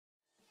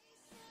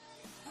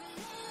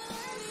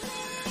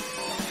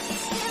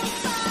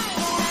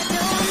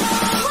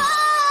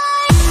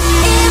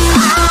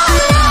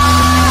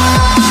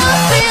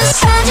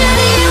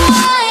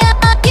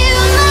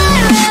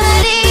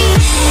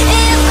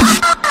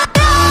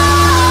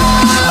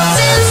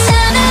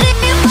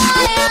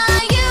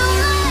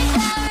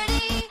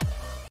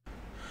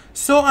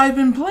So I've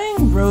been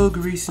playing Rogue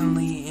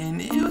recently,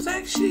 and it was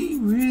actually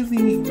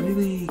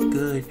really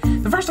good.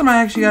 The first time I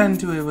actually got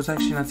into it was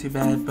actually not too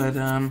bad, but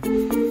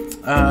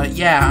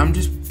yeah, I'm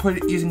just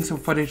using some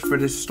footage for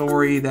this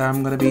story that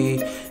I'm gonna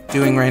be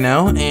doing right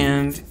now,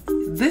 and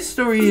this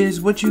story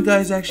is what you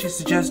guys actually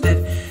suggested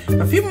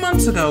a few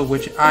months ago,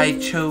 which I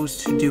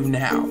chose to do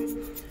now.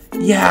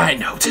 Yeah, I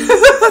know.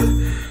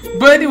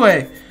 But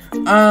anyway,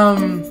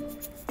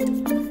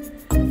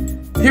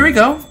 here we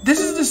go. This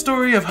is the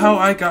story of how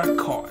I got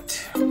caught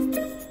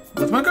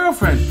with my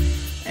girlfriend.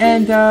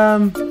 And,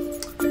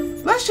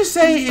 let's just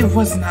say it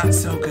was not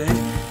so good.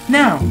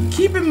 Now,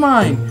 keep in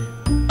mind,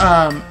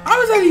 I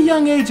was at a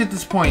young age at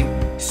this point.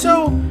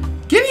 So,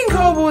 getting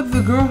caught with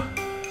the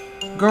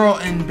girl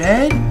in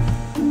bed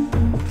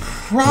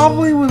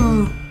probably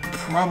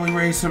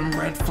raise some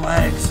red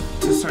flags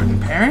to certain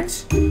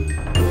parents.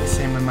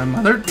 Same with my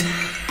mother.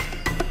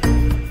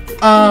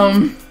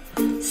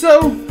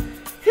 So,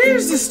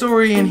 here's the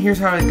story, and here's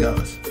how it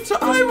goes. So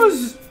I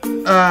was,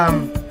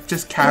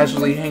 just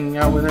casually hanging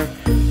out with her.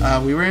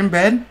 We were in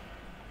bed,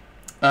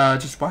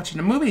 just watching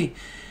a movie.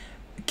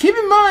 Keep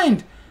in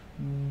mind,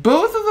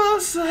 both of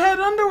us had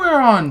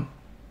underwear on.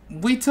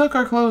 We took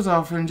our clothes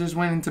off and just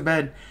went into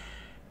bed.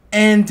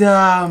 And,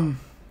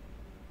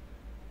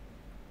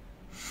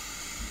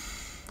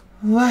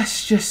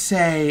 let's just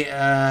say,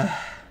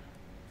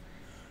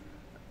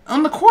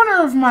 on the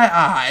corner of my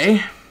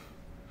eye,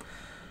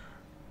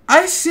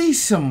 I see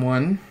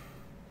someone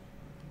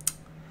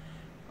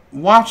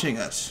watching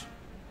us.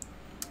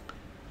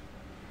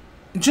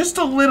 Just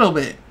a little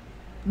bit.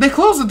 They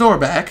closed the door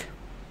back.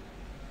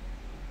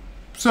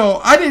 So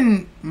I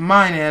didn't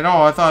mind it at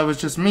all. I thought it was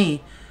just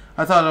me.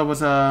 I thought I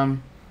was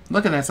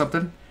looking at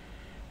something.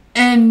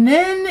 And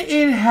then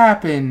it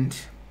happened.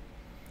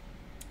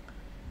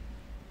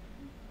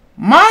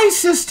 My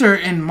sister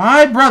and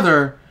my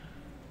brother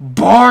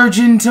barge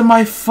into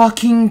my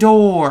fucking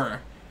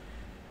door.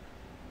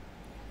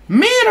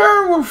 Me and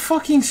her were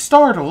fucking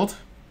startled.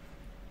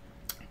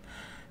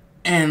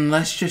 And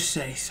let's just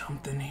say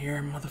something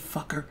here,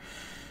 motherfucker.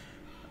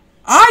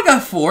 I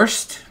got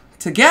forced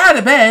to get out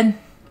of bed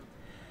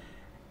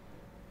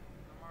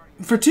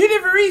for two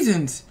different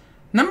reasons.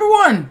 Number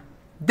one,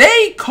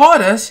 they caught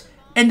us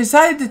and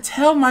decided to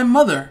tell my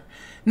mother.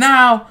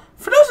 Now,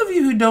 for those of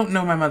you who don't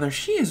know my mother,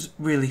 she is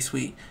really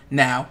sweet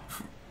now.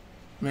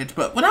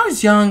 But when I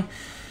was young,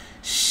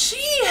 she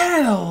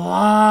had a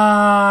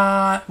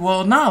lot,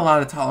 well, not a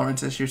lot of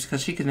tolerance issues,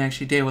 because she couldn't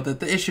actually deal with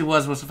it. The issue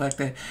was the fact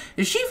that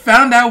if she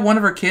found out one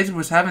of her kids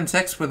was having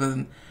sex with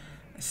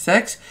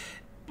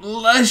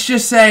let's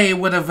just say it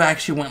would have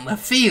actually went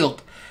left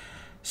field.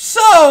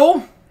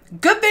 So,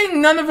 good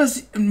thing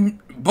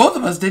both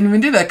of us didn't even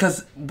do that,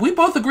 because we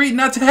both agreed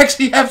not to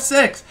actually have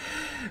sex.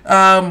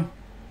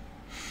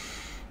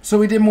 So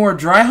we did more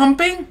dry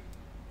humping.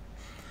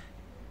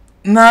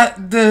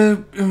 Not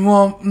the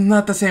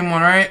same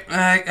one, right?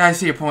 I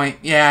see your point.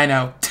 Yeah, I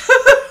know.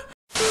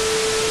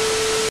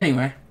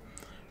 Anyway,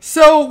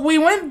 so we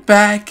went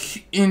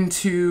back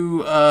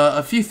into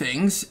a few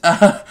things,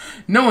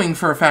 knowing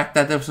for a fact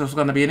that this was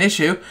going to be an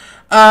issue.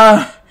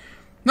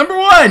 Number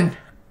one,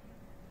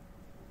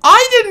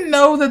 I didn't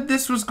know that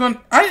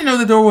I didn't know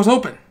the door was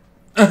open.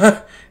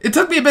 It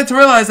took me a bit to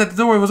realize that the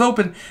door was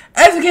open.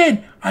 As a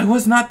kid, I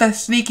was not that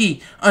sneaky,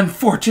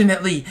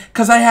 unfortunately,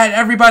 because I had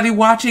everybody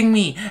watching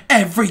me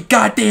every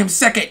goddamn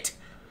second.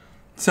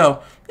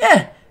 So,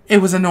 yeah, it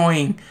was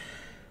annoying.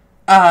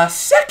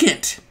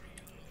 Second,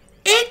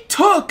 it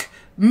took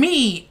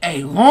me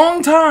a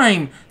long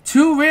time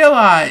to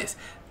realize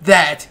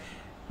that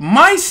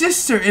my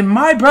sister and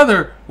my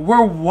brother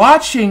were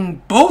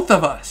watching both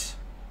of us.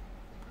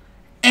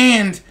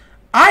 And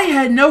I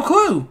had no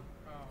clue.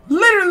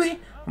 Literally,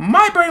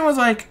 my brain was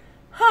like,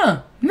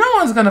 huh, no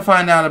one's gonna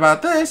find out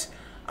about this.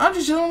 I'm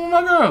just chilling with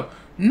my girl.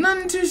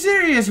 Nothing too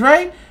serious,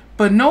 right?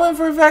 But knowing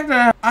for a fact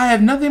that I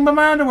have nothing but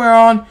my underwear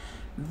on,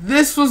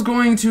 this was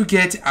going to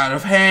get out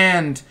of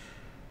hand.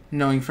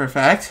 Knowing for a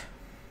fact.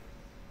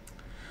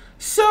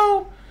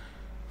 So,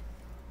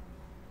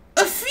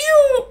 a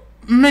few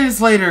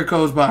minutes later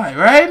goes by,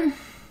 right?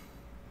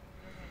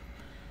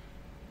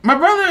 My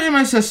brother and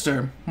my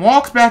sister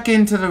walks back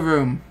into the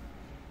room.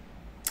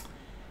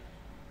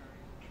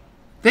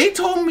 They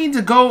told me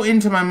to go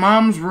into my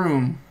mom's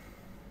room.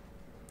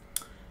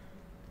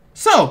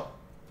 So,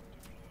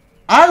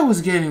 I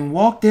was getting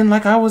walked in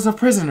like I was a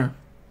prisoner.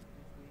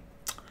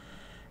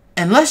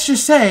 And let's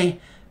just say,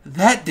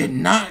 that did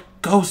not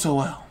go so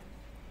well.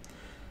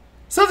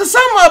 So to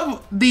sum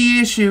up the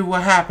issue,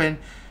 what happened,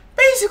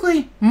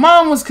 basically,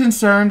 Mom was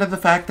concerned at the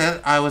fact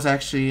that I was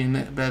actually in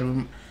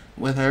bed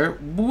with her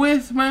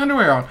with my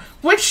underwear on.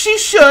 Which she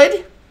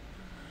should.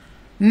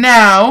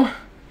 Now,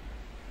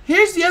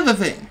 here's the other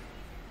thing.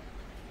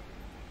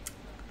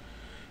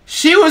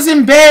 She was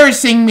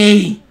embarrassing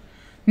me.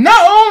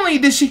 Not only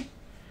did she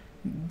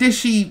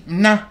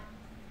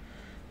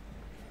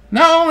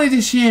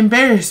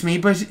embarrass me,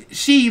 but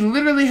she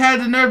literally had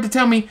the nerve to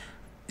tell me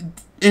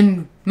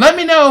and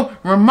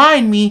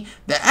remind me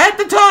that at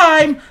the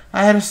time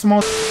I had a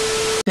small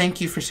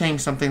Thank you for saying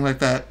something like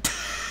that.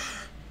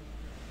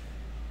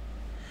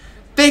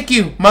 Thank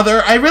you,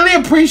 Mother. I really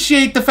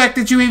appreciate the fact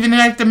that you even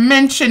had to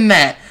mention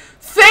that.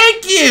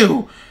 Thank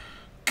you!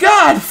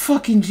 God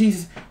fucking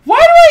Jesus. Why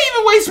do I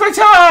even waste my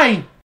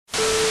time?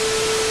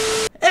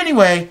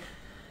 Anyway,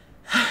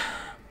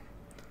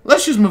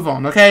 let's just move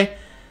on, okay?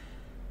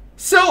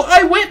 So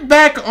I went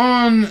back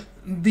on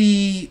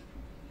the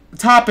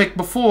topic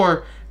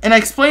before and I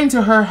explained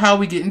to her how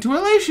we get into a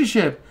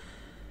relationship.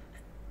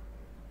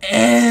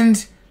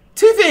 And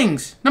two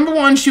things. Number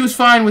one, she was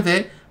fine with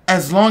it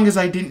as long as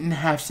I didn't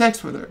have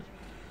sex with her.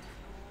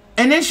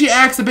 And then she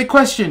asked a big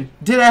question.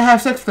 Did I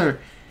have sex with her?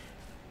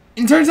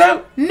 And turns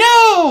out,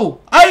 no!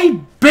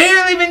 I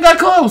barely even got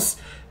close.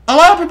 A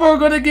lot of people are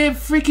going to get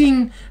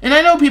freaking... And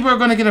I know people are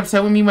going to get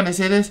upset with me when I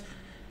say this.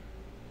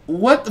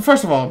 What?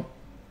 First of all,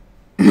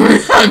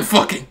 I'm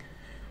fucking.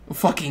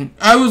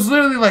 I was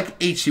literally like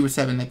 8, she was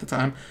 7 at the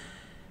time.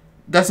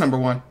 That's number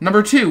one.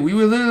 Number two, we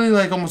were literally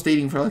like almost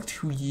dating for like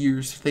 2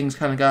 years. Things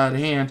kind of got out of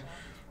hand.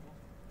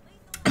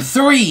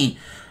 3,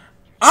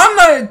 I'm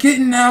not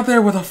getting out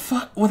there with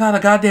without a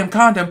goddamn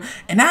condom,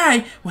 and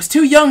I was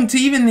too young to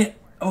even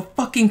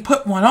fucking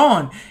put one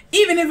on.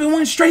 Even if it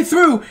went straight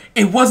through,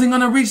 it wasn't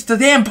gonna reach the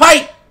damn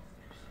pipe.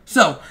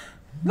 So,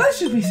 let's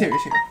just be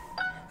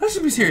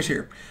serious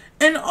here.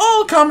 In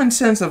all common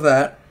sense of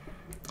that,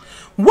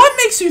 what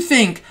makes you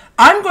think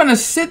I'm gonna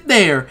sit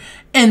there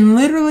and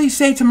literally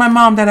say to my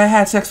mom that I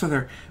had sex with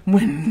her,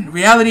 when in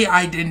reality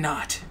I did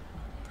not?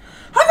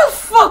 How the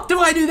fuck do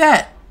I do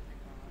that?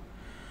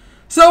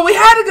 So we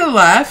had a good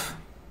laugh,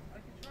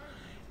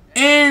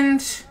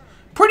 and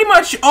pretty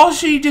much all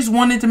she just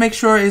wanted to make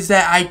sure is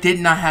that I did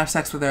not have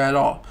sex with her at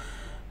all.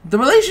 The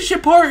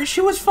relationship part,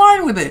 she was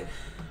fine with it.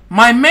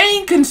 My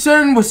main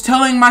concern was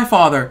telling my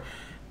father.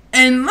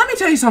 And let me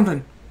tell you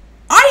something.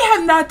 I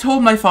have not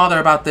told my father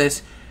about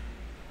this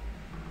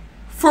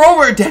for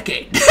over a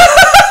decade.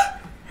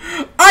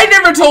 I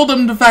never told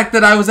him the fact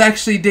that I was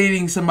actually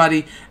dating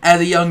somebody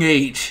at a young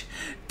age.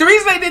 The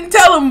reason I didn't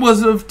tell him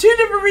was of 2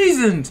 different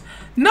reasons.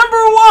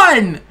 Number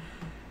one,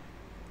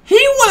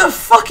 he would have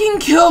fucking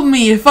killed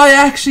me if I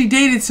actually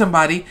dated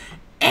somebody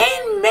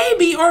and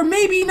maybe or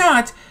maybe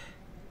not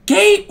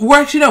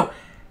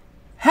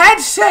had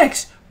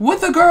sex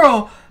with a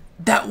girl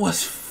that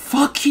was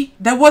first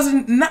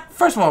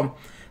of all,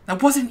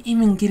 that wasn't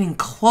even getting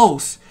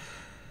close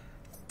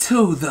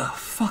to the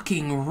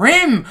fucking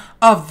rim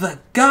of the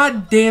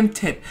goddamn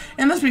tip.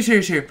 And let's be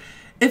serious here.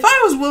 If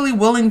I was really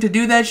willing to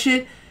do that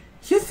shit,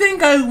 you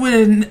think I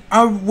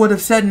would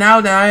have said now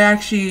that I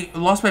actually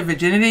lost my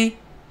virginity?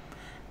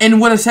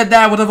 And would have said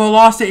that I would have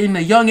lost it in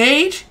a young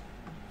age?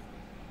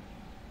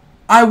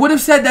 I would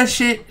have said that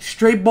shit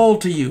straight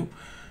bold to you.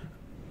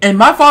 And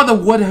my father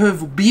would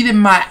have beaten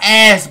my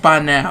ass by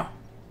now.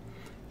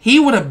 He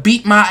would have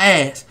beat my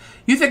ass.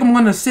 You think I'm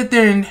going to sit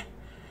there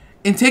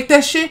and take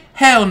that shit?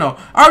 Hell no.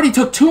 I already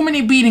took too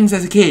many beatings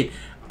as a kid.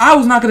 I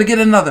was not going to get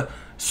another.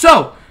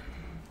 So,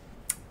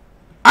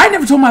 I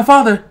never told my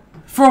father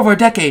for over a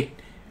decade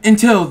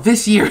until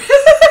this year.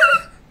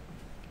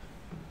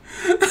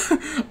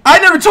 I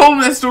never told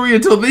him that story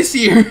until this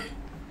year.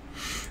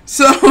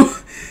 So,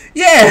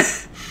 yeah.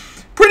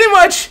 Pretty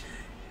much,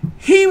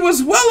 he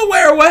was well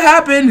aware of what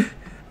happened.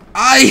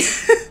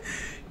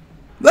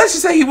 Let's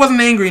just say he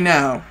wasn't angry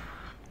now.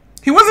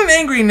 He wasn't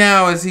angry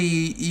now as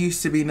he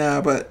used to be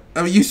now, but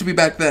used to be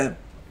back then.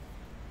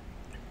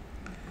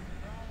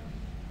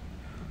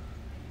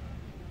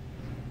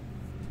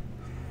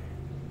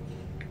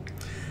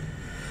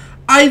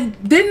 I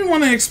didn't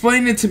want to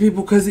explain it to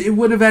people because it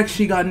would have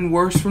actually gotten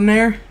worse from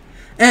there.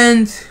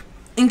 And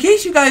in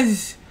case you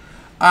guys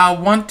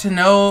want to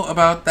know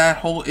about that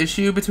whole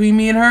issue between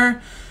me and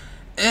her,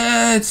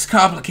 it's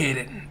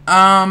complicated.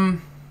 I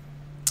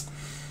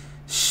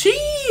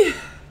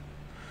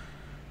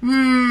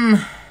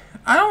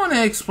don't want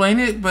to explain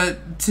it,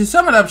 but to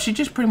sum it up, she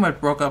just pretty much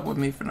broke up with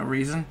me for no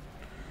reason.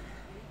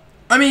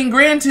 I mean,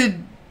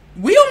 granted,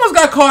 we almost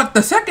got caught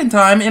the second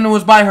time, and it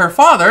was by her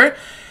father.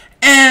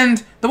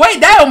 And the way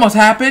that almost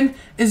happened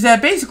is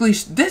that basically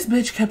this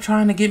bitch kept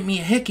trying to get me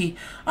a hickey.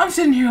 I'm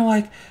sitting here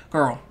like,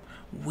 girl,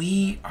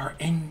 we are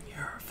in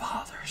your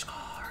father's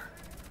car.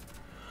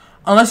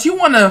 Unless you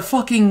want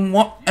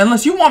to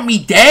unless you want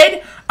me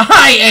dead,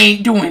 I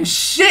ain't doing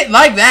shit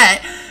like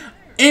that.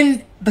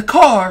 In the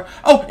car.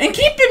 Oh, and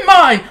keep in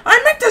mind,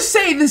 I meant to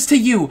say this to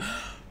you.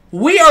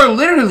 We are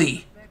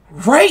literally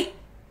right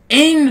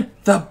in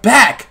the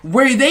back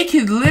where they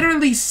could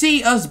literally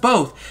see us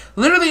both.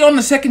 Literally on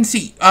the second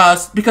seat.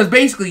 Because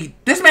basically,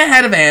 this man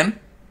had a van.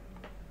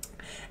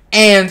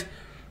 And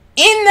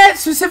in that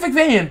specific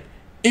van,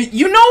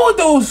 you know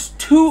those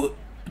two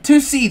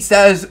seats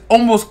that is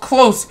almost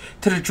close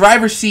to the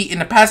driver's seat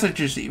and the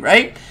passenger seat,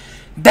 right?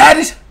 That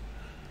is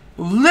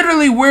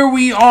literally where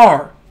we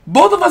are.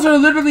 Both of us are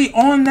literally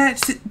on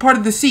that part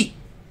of the seat.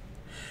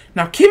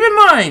 Now, keep in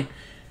mind,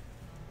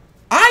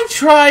 I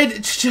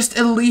tried to just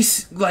at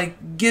least,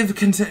 like, give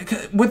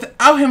consent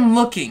without him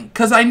looking.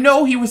 Because I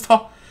know he was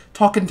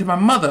talking to my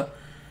mother.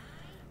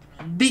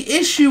 the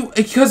issue,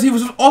 because he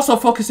was also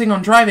focusing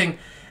on driving,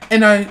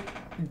 and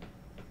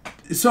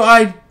so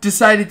I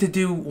decided to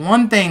do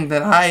one thing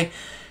that I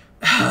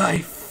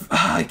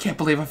can't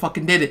believe I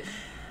fucking did it.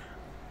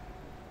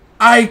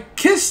 I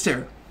kissed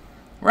her,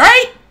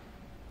 right?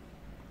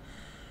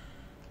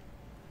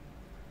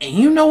 And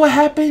you know what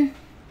happened?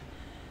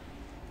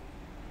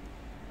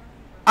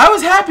 I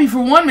was happy for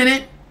 1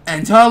 minute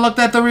until I looked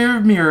at the rear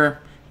mirror.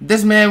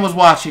 This man was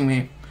watching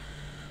me.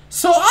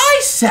 So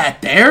I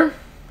sat there,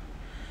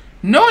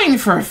 knowing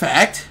for a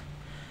fact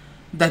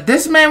that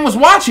this man was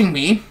watching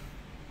me.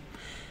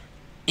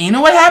 And you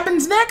know what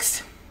happens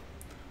next?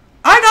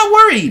 I got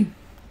worried.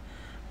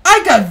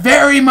 I got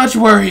very much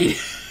worried.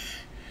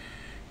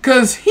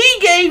 Because he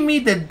gave me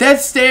the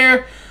death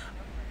stare.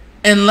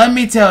 And let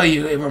me tell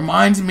you, it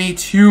reminds me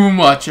too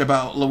much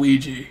about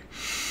Luigi.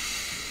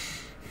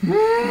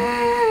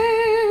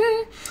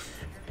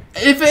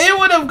 If it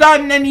would have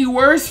gotten any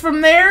worse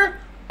from there,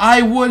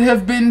 I would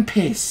have been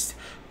pissed.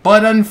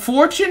 But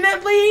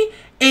unfortunately,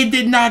 it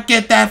did not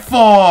get that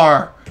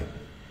far.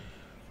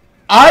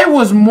 I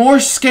was more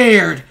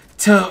scared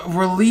to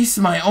release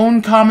my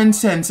own common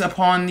sense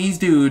upon these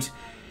dudes.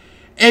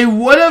 It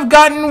would have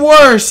gotten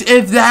worse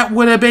if that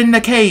would have been the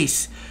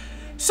case.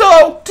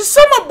 So, to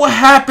sum up what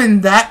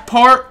happened, that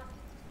part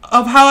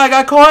of how I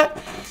got caught,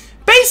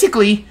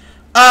 basically,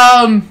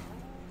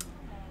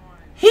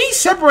 he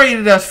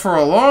separated us for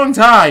a long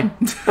time.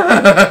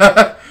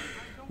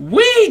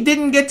 We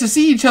didn't get to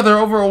see each other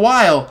over a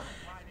while.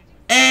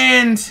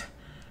 And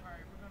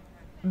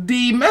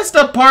the messed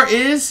up part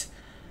is,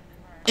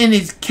 and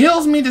it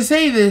kills me to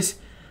say this,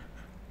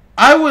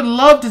 I would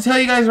love to tell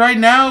you guys right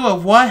now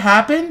of what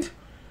happened,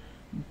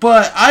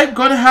 but I'm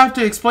going to have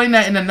to explain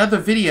that in another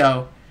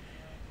video.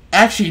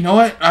 Actually, you know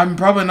what? I'm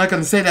probably not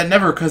going to say that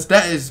never, because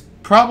that is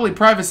probably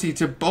privacy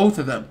to both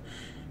of them.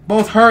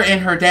 Both her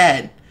and her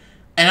dad.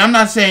 And I'm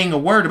not saying a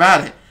word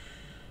about it.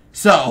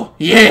 So,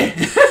 yeah.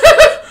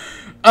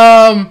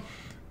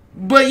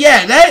 But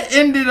yeah, that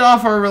ended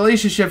off our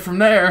relationship from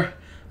there.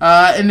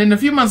 And then a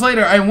few months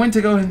later, I went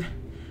to go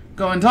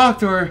and talk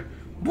to her.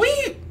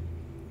 We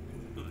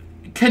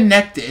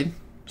connected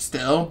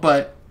still,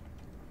 but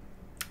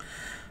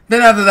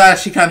then after that,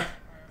 she kind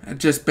of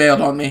just bailed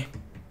on me.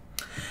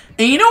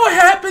 And you know what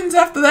happens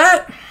after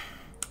that?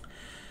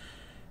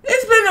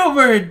 It's been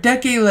over a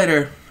decade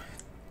later.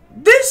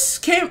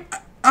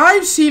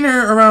 I've seen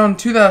her around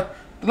the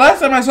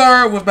last time I saw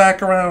her was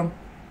back around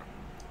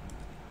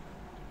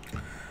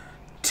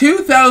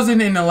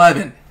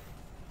 2011.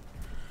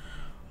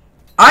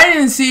 I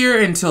didn't see her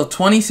until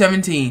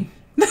 2017.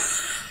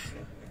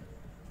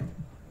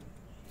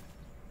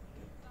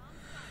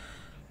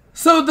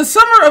 So the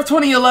summer of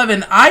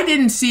 2011, I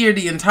didn't see her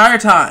the entire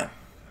time.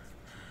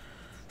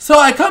 So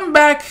I come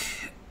back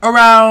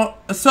around,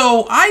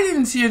 so I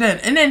didn't see her then.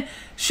 And then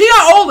she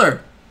got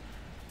older.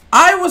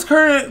 I was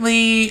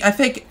currently, I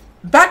think,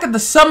 back at the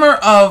summer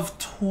of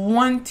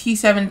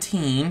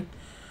 2017,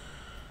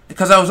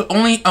 because I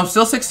was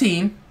still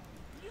 16.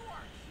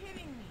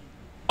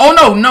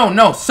 Oh,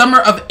 no, summer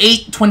of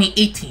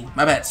 2018,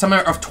 my bad, summer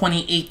of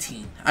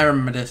 2018, I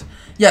remember this.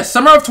 Yes,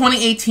 summer of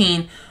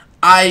 2018,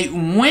 I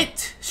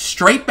went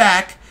straight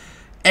back,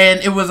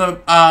 and it was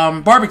a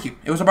barbecue.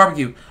 It was a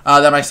barbecue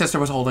that my sister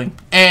was holding.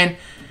 And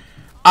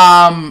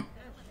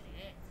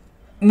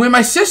when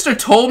my sister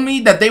told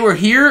me that they were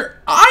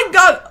here, I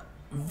got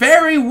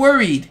very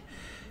worried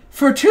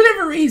for two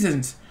different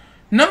reasons.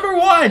 Number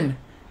one,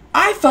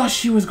 I thought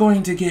she was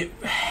going to get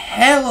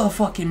hella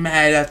fucking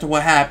mad after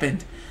what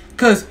happened.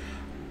 Because,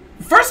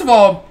 first of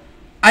all,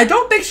 I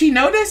don't think she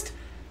noticed,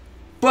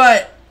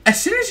 but as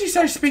soon as she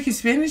started speaking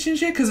Spanish and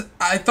shit, because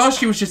I thought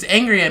she was just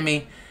angry at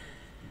me,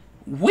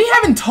 we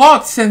haven't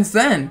talked since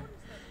then.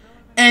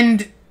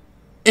 And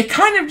it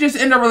kind of just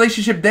ended our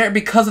relationship there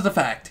because of the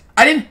fact.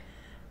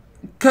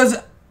 Because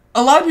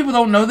a lot of people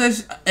don't know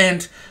this,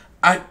 and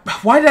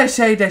why did I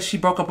say that she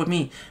broke up with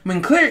me? I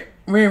mean,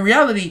 in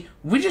reality,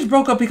 we just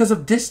broke up because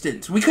of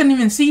distance. We couldn't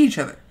even see each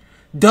other.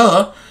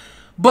 Duh.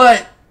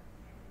 But,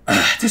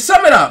 to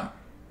sum it up,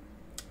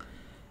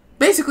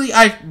 basically,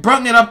 I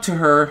brought it up to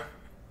her,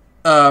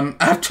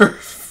 after,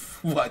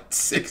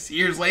 6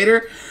 years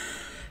later?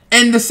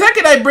 And the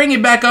second I bring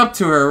it back up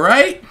to her,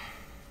 right?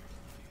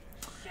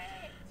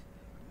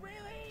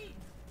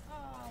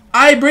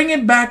 I bring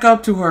it back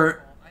up to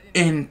her,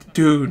 and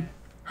dude,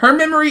 her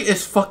memory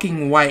is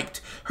fucking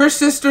wiped. Her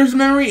sister's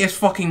memory is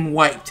fucking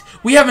wiped.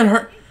 We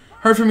haven't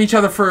heard from each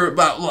other for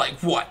about, like,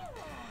 what?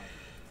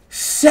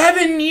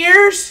 7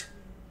 years?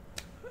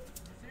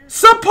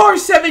 Subpar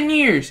 7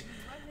 years.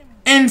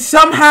 And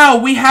somehow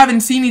we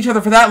haven't seen each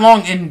other for that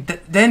long, and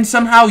then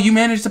somehow you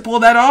managed to pull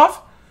that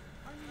off?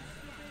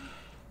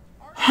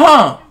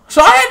 Huh.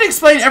 So I had to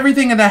explain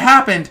everything that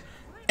happened,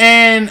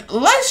 and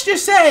let's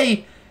just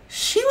say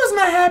she was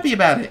not happy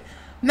about it.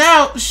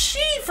 Now,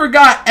 she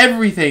forgot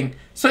everything.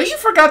 So you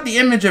forgot the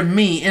image of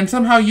me, and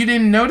somehow you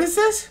didn't notice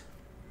this?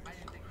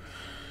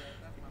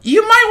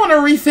 You might want to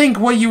rethink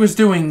what you was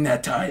doing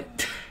that time.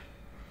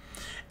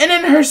 And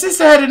then her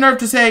sister had the nerve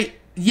to say,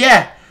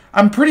 yeah,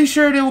 I'm pretty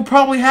sure it will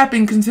probably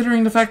happen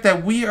considering the fact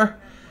that we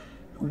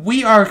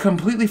are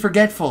completely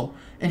forgetful.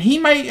 And he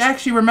might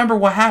actually remember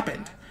what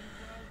happened.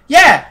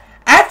 Yeah,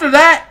 after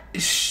that,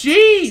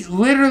 she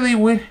literally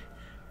went...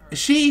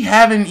 She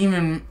haven't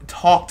even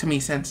talked to me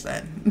since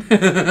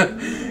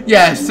then.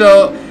 Yeah,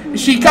 so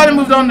she kind of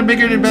moved on to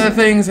bigger and better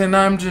things, and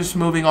I'm just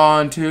moving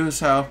on too,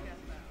 so...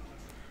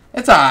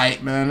 It's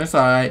alright, man, it's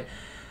alright.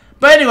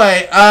 But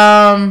anyway,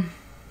 I'm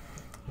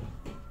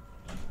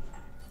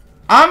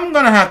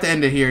gonna have to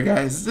end it here,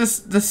 guys. This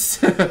this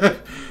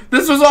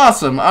was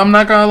awesome. I'm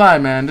not gonna lie,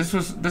 man. This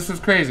was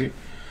crazy.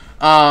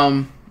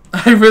 I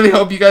really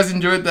hope you guys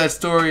enjoyed that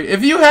story.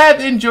 If you have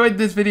enjoyed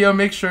this video,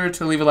 make sure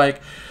to leave a like.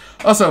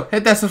 Also,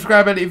 hit that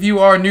subscribe button if you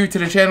are new to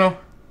the channel.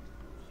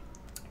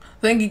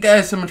 Thank you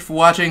guys so much for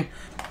watching.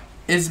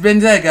 It's been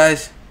Zed,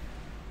 guys.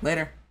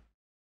 Later.